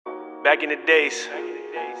Back in the days,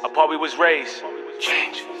 I probably was raised.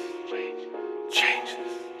 Change.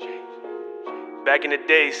 Back in the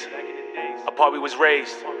days, I probably was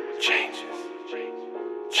raised. Change.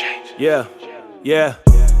 Yeah.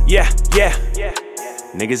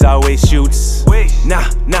 Niggas always shoots. Nah.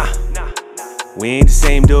 We ain't the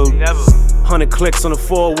same dude. Never. 100 clicks on the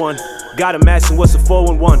 4-1. Got him asking what's a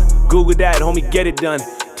 411. Google that, homie, get it done.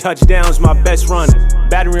 Touchdown's my best run.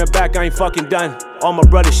 Battery in back, I ain't fucking done. All my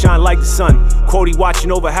brothers shine like the sun. Quotey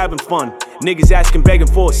watching over, having fun. Niggas asking, begging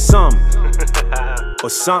for a sum. Or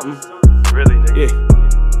something. Really, nigga?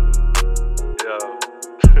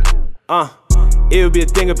 Yeah. It would be a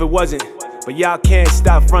thing if it wasn't. But y'all can't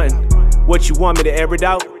stop frontin'. What you want me to air it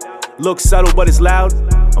out? Look subtle, but it's loud.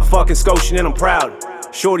 I'm fucking Scotian and I'm proud.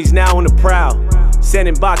 Shorty's now on the prowl.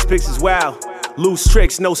 Sending box pics as wow. Loose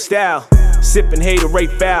tricks, no style. Sipping hater,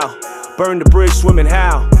 rate foul. Burn the bridge, swimming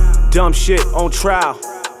how. Dumb shit on trial.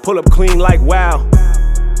 Pull up clean like wow.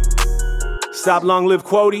 Stop, long live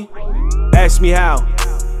Quotey. Ask me how.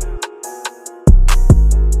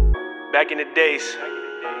 Back in the days,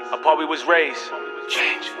 I probably was raised.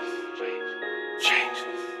 Change.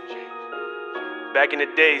 Back in the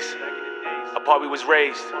days, I probably was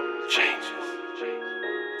raised. Change.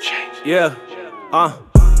 Yeah.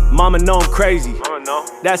 Mama know I'm crazy. I don't know.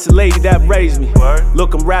 That's the lady that raised me. Word.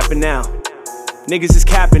 Look, I'm rapping now. Niggas is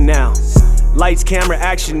capping now. Lights, camera,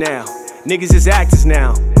 action now. Niggas is actors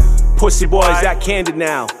now. Pussy boys act candid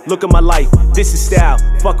now. Look at my life, this is style.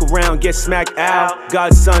 Fuck around, get smacked out.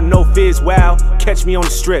 God's son, no fears, wow. Catch me on the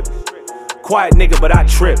strip. Quiet nigga, but I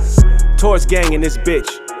trip. Taurus gang in this bitch.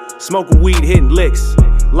 Smoking weed, hitting licks.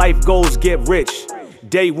 Life goals get rich.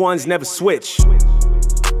 Day ones never switch.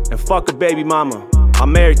 And fuck a baby mama.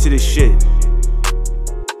 I'm married to this shit.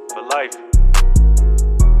 For life.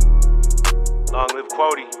 Long live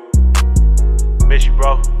Quotey. Miss you,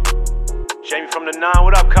 bro. Jxymefromthenine,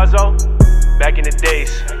 what up, cuzzo? Back in the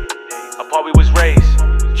days, I probably was raised.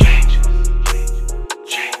 Change.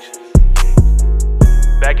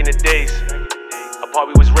 Back in the days, I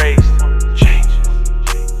probably was raised. Change.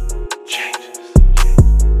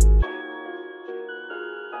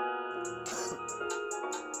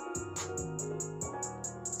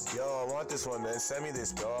 Yo, I want this one, man. Send me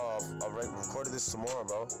this, bro. I'll record this tomorrow,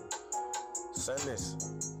 bro. Send this.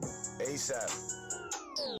 ASAP.